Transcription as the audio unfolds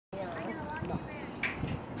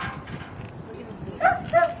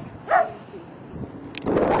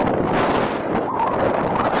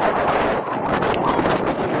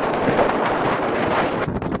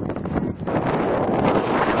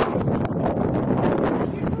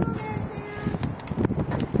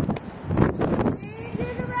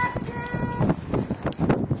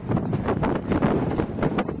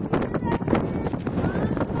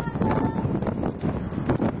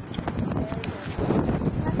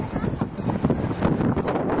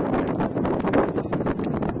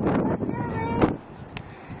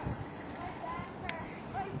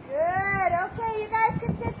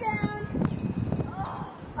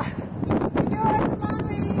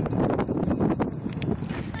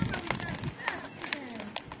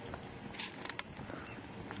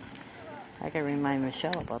gotta remind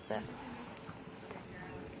Michelle about that.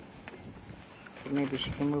 So maybe she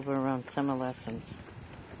can move her around summer lessons.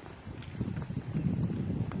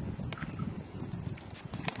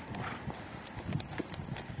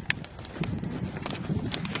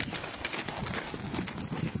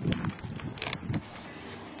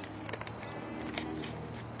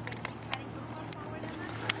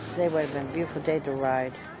 Today would have been a beautiful day to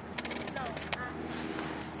ride.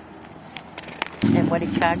 And what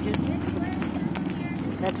he charges?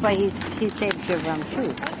 That's why he takes your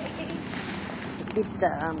shoes. It keeps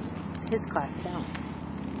his cost down.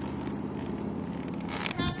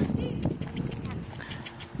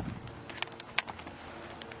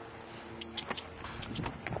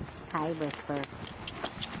 Hi, Whisper.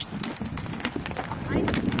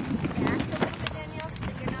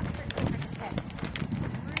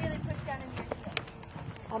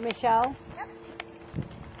 Oh, Michelle? Yep.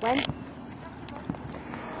 When?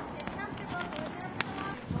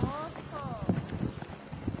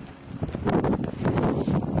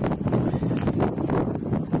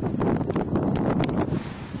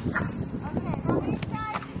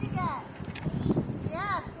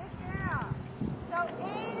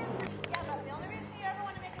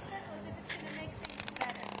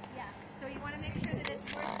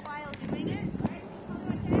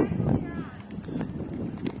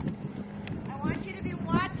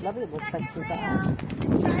 Lovely, looks like she's out.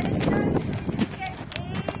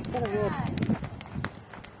 What a weird.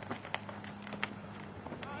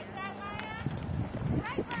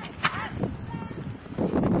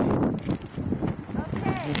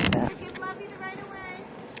 Okay, give Lovey the right away.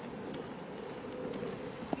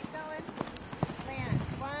 Keep going. Land.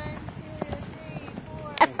 1, 2, 3,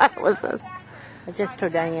 4. I thought it was this. I just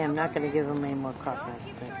told Diane I'm not going to give him any more coffee.